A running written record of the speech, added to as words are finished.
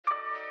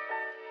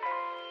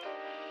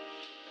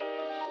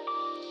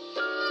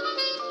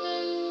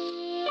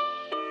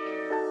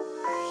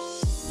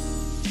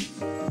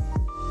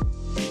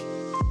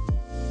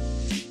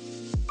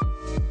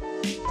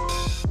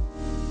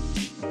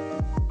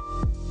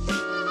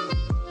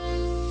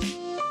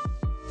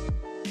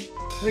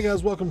Hey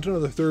guys, welcome to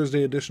another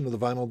Thursday edition of the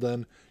Vinyl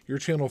Den, your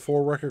channel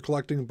for record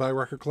collecting by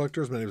record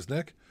collectors. My name is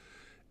Nick,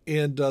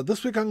 and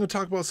this week I'm going to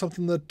talk about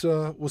something that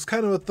was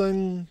kind of a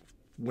thing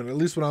at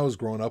least when I was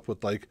growing up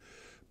with like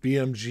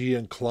BMG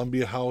and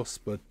Columbia House.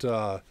 But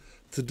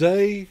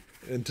today,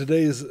 in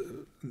today's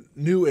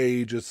new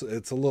age, it's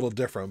a little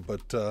different.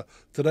 But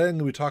today I'm going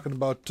to be talking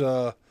about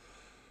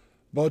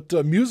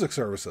music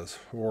services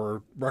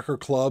or record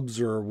clubs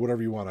or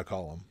whatever you want to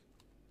call them.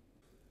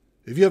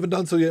 If you haven't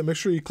done so yet, make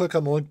sure you click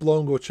on the link below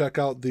and go check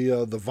out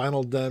the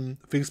Vinyl Den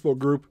Facebook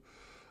group.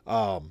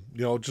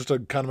 Just a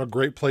kind of a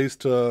great place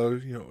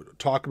to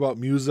talk about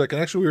music.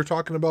 And actually, we were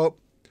talking about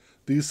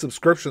these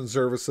subscription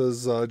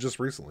services just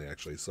recently,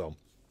 actually. So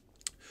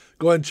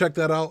go ahead and check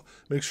that out.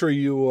 Make sure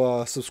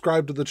you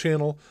subscribe to the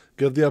channel,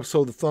 give the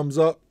episode the thumbs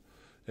up,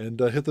 and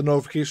hit the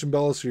notification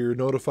bell so you're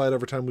notified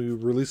every time we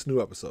release a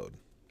new episode.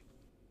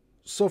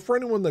 So for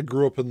anyone that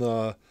grew up in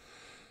the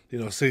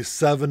say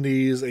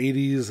 70s,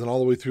 80s, and all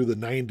the way through the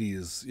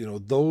 90s,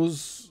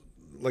 those,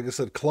 like I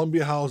said,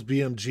 Columbia House,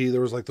 BMG,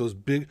 there was like those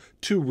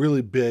two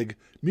really big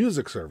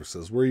music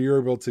services where you're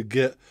able to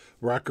get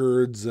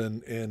records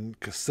and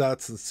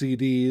cassettes and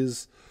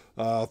CDs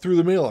through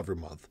the mail every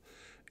month.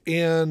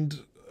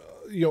 And,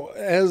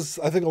 as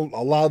I think a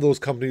lot of those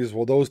companies,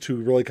 well, those two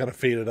really kind of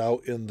faded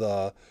out in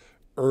the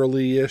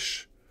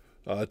early-ish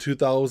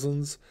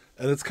 2000s.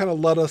 And it's kind of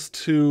led us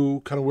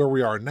to kind of where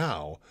we are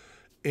now.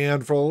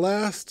 And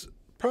for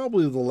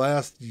probably the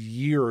last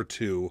year or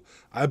two,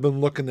 I've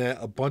been looking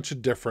at a bunch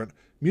of different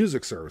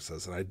music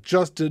services, and I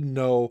just didn't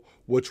know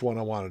which one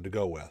I wanted to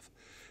go with.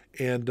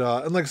 And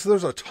like I said,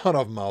 there's a ton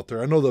of them out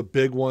there. I know the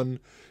big one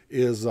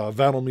is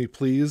Vinyl Me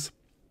Please,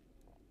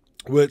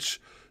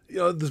 which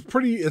it's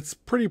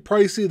pretty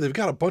pricey. They've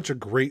got a bunch of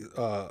great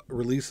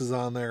releases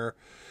on there.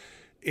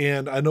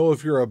 And I know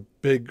if you're a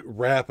big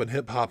rap and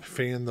hip hop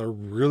fan, they're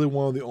really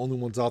one of the only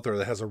ones out there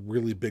that has a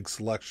really big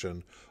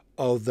selection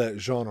of that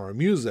genre of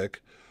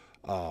music.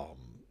 So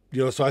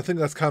I think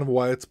that's kind of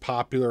why it's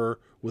popular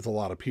with a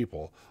lot of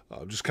people.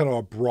 Just kind of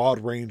a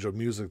broad range of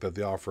music that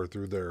they offer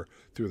through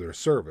their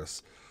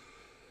service.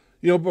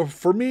 But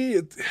for me,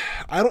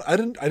 I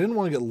didn't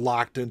want to get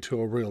locked into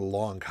a really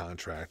long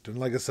contract. And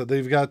like I said,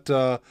 they've got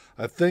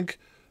I think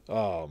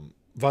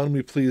Vinyl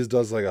Me Please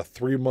does like a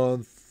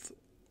 3-month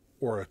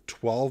or a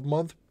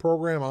 12-month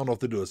program. I don't know if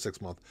they do a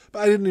 6-month, but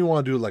I didn't even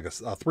want to do like a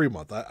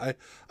 3-month. I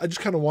just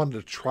kind of wanted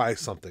to try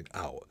something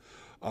out.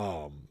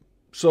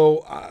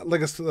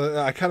 Like I said,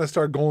 I kind of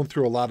started going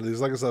through a lot of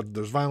these. Like I said,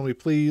 there's Vinyl Me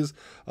Please.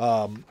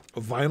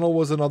 Vinyl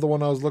was another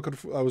one I was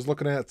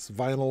looking at. It's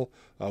Vinyl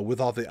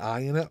without the I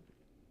in it.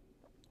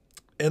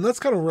 And that's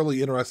kind of a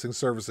really interesting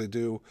service they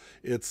do.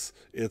 It's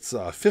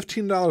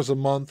 $15 a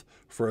month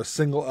for a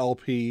single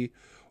LP,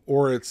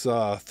 or it's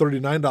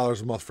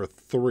 $39 a month for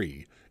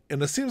 3.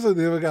 And it seems like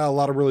they've got a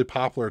lot of really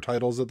popular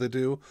titles that they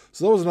do.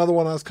 So that was another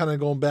one I was kind of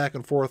going back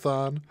and forth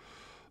on.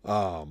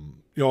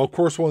 Of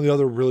course, one of the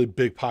other really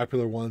big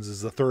popular ones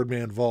is the Third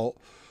Man Vault.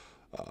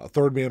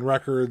 Third Man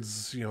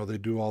Records, they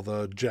do all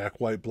the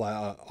Jack White,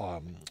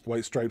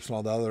 White Stripes and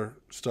all the other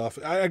stuff.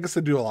 I guess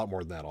they do a lot more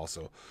than that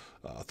also.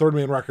 Third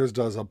Man Records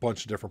does a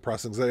bunch of different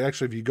pressings.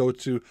 Actually, if you go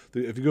to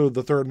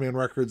the Third Man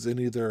Records in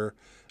either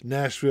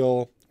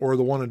Nashville or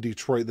the one in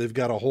Detroit, they've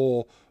got a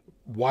whole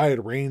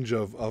wide range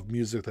of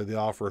music that they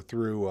offer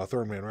through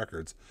Third Man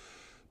Records.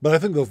 But I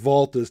think the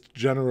Vault is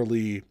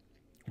generally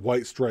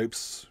White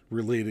Stripes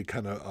related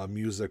kind of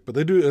music, but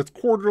it's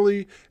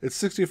quarterly. It's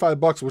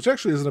 $65, which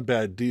actually isn't a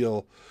bad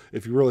deal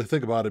if you really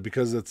think about it,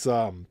 because it's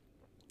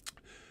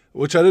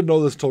which I didn't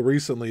know this till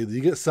recently.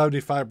 You get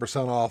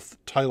 75% off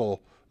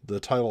the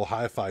Tidal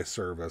Hi-Fi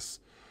service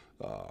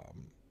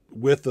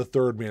with the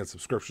Third Man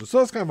subscription. So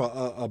that's kind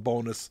of a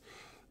bonus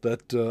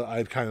that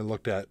I'd kind of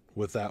looked at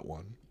with that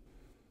one.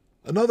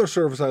 Another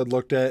service I had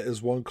looked at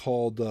is one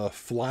called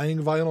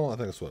Flying Vinyl. I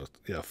think that's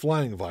what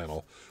Flying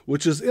Vinyl,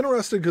 which is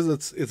interesting because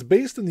it's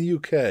based in the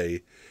UK,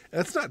 and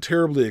it's not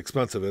terribly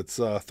expensive. It's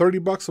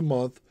 $30 a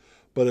month,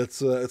 but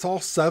it's all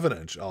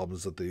 7-inch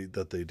albums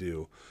that they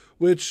do,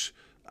 which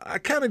I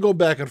kind of go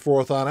back and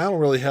forth on. I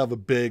don't really have a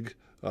big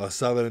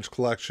 7-inch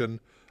collection.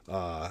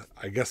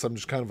 I guess I'm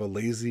just kind of a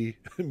lazy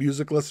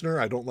music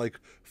listener. I don't like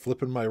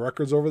flipping my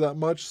records over that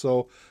much,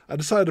 so I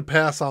decided to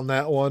pass on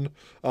that one.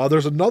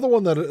 There's another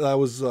one that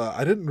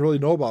I didn't really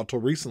know about till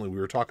recently. We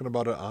were talking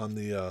about it on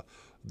the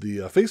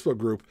Facebook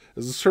group.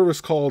 Is a service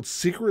called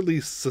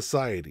Secretly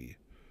Society.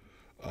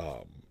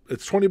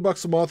 It's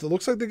 $20 a month. It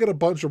looks like they get a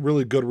bunch of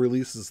really good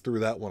releases through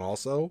that one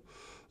also.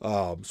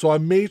 So I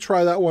may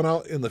try that one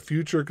out in the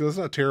future because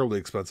it's not terribly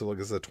expensive. Like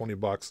I said,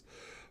 $20.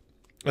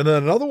 And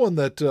then another one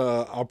that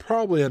I'll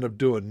probably end up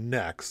doing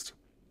next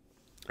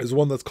is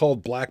one that's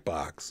called Black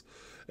Box.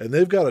 And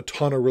they've got a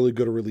ton of really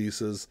good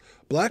releases.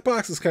 Black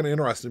Box is kind of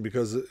interesting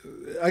because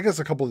I guess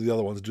a couple of the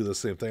other ones do the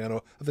same thing.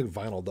 I think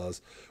Vinyl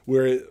does,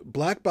 where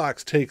Black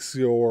Box takes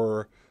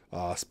your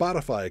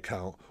Spotify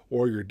account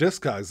or your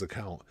Discogs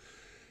account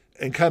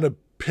and kind of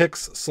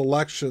picks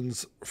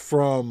selections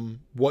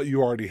from what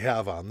you already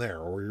have on there,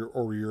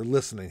 or your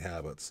listening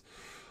habits.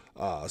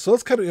 So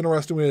that's kind of an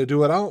interesting way to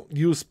do it. I don't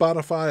use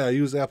Spotify. I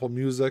use Apple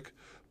Music,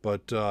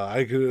 but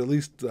I could at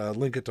least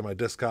link it to my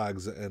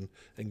Discogs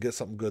and get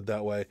something good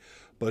that way.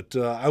 But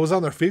I was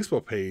on their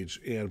Facebook page,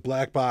 and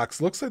Black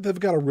Box looks like they've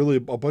got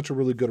a bunch of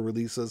really good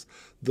releases.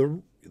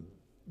 The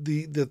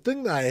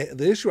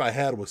issue I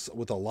had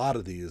with a lot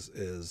of these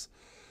is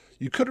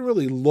you couldn't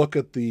really look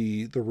at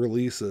the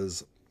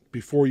releases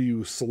before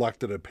you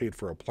selected and paid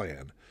for a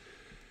plan.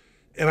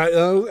 And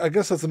I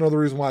guess that's another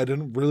reason why I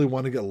didn't really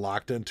want to get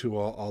locked into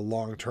a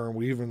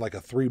long-term, even like a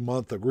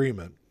 3-month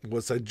agreement,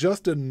 was I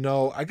just didn't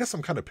know. I guess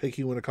I'm kind of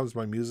picky when it comes to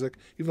my music,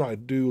 even though I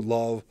do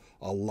love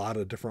a lot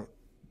of different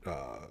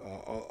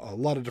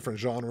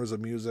genres of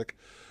music.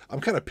 I'm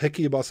kind of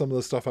picky about some of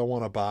the stuff I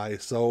want to buy.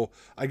 So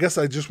I guess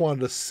I just wanted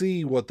to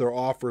see what their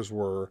offers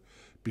were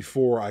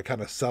before I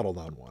kind of settled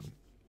on one.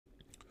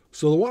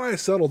 So the one I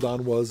settled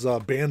on was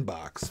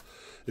Bandbox.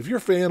 If you're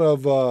a fan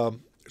of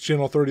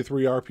Channel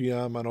 33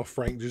 RPM. I know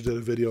Frank just did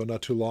a video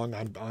not too long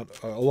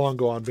long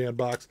ago on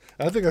Bandbox.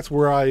 I think that's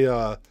where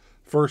I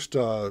first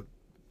heard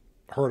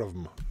of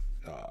them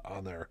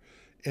on there.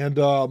 And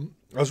I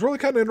was really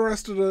kind of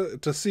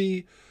interested to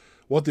see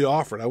what they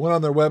offered. I went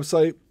on their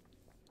website,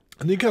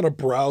 and you kind of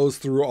browse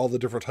through all the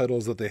different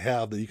titles that they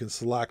have that you can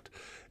select.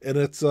 And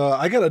it's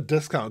I got a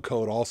discount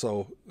code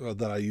also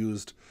that I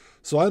used.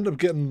 So I ended up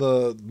getting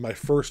my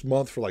first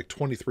month for like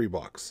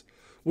 $23.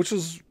 Which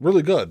is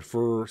really good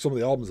for some of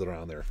the albums that are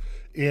on there.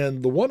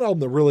 And the one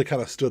album that really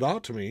kind of stood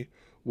out to me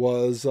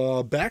was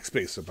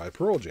Backspacer by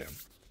Pearl Jam.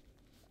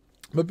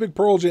 I'm a big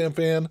Pearl Jam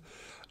fan,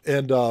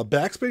 and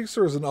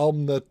Backspacer is an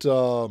album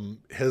that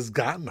has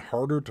gotten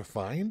harder to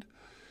find.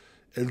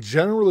 And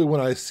generally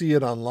when I see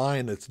it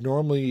online, it's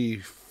normally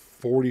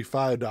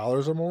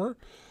 $45 or more.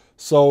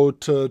 So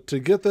to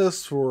get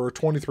this for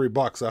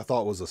 $23, I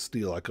thought was a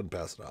steal. I couldn't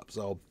pass it up.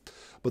 So,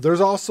 but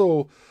there's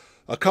also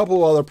a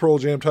couple other Pearl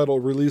Jam title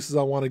releases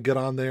I want to get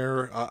on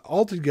there.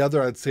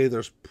 Altogether, I'd say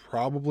there's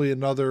probably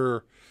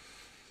another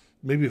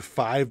maybe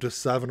 5 to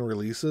 7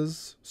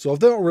 releases. So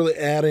if they don't really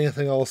add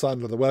anything else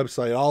onto the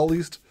website, I'll at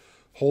least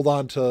hold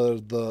on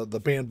to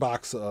the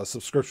Bandbox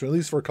subscription, at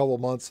least for a couple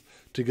of months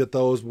to get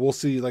those. We'll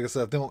see. Like I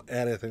said, if they don't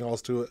add anything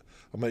else to it,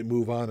 I might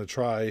move on to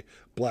try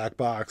Black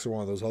Box or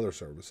one of those other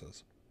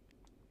services.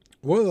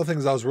 One of the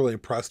things I was really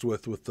impressed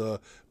with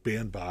the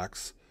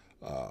Bandbox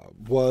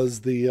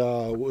was the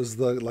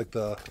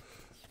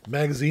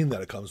magazine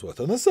that it comes with,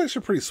 and this is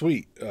actually pretty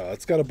sweet.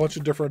 It's got a bunch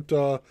of different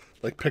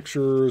like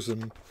pictures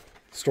and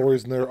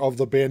stories in there of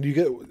the band. You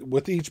get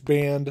with each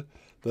band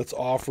that's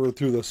offered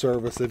through the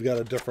service, they've got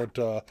a different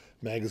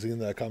magazine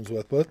that it comes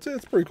with, but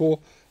it's pretty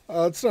cool.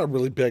 It's not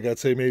really big. I'd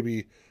say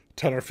maybe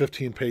 10 or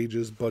 15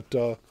 pages, but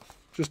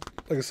just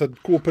like I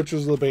said, cool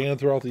pictures of the band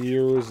throughout the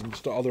years and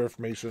just other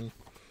information.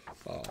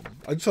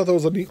 I just thought that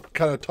was a neat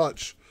kind of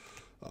touch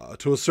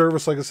to a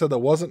service, like I said, that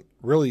wasn't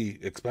really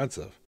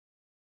expensive.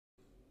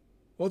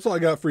 Well, that's all I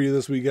got for you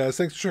this week, guys.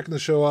 Thanks for checking the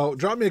show out.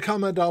 Drop me a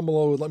comment down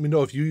below and let me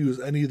know if you use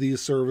any of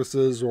these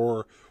services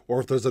or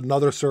if there's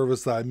another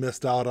service that I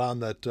missed out on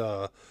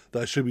that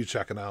I should be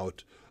checking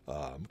out.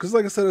 Because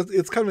like I said,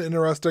 it's kind of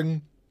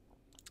interesting.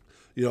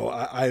 You know,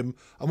 I'm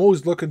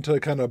always looking to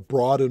kind of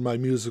broaden my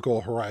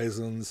musical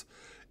horizons,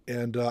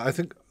 and I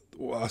think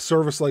a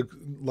service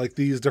like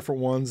these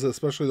different ones,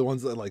 especially the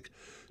ones that like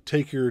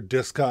take your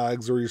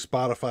Discogs or your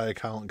Spotify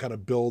account and kind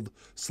of build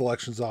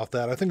selections off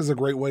that, I think is a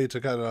great way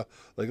to kind of,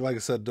 like I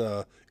said,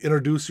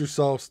 introduce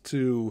yourselves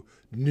to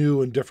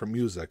new and different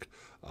music.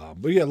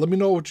 But yeah, let me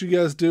know what you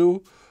guys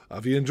do.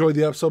 If you enjoyed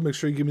the episode, make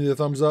sure you give me the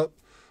thumbs up.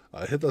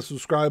 Hit the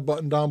subscribe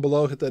button down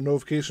below. Hit that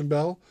notification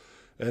bell.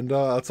 And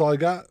that's all I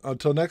got.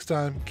 Until next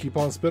time, keep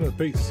on spinning.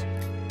 Peace.